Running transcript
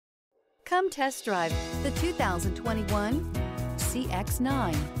Come test drive the 2021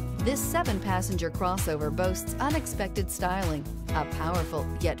 CX-9. This 7-passenger crossover boasts unexpected styling, a powerful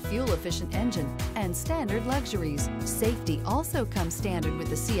yet fuel-efficient engine, and standard luxuries. Safety also comes standard with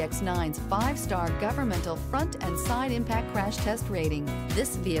the CX-9's 5-star governmental front and side impact crash test rating.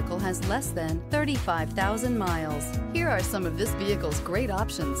 This vehicle has less than 35,000 miles. Here are some of this vehicle's great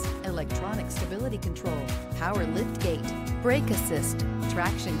options: electronic stability control, power liftgate, brake assist,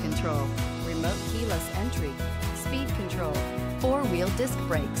 traction control, remote keyless entry, speed control, 4-wheel disc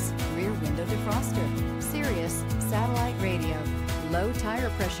brakes, rear window defroster, Sirius satellite radio, low tire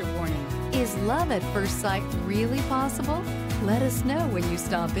pressure warning. Is love at first sight really possible? Let us know when you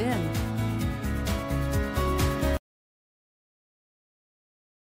stop in.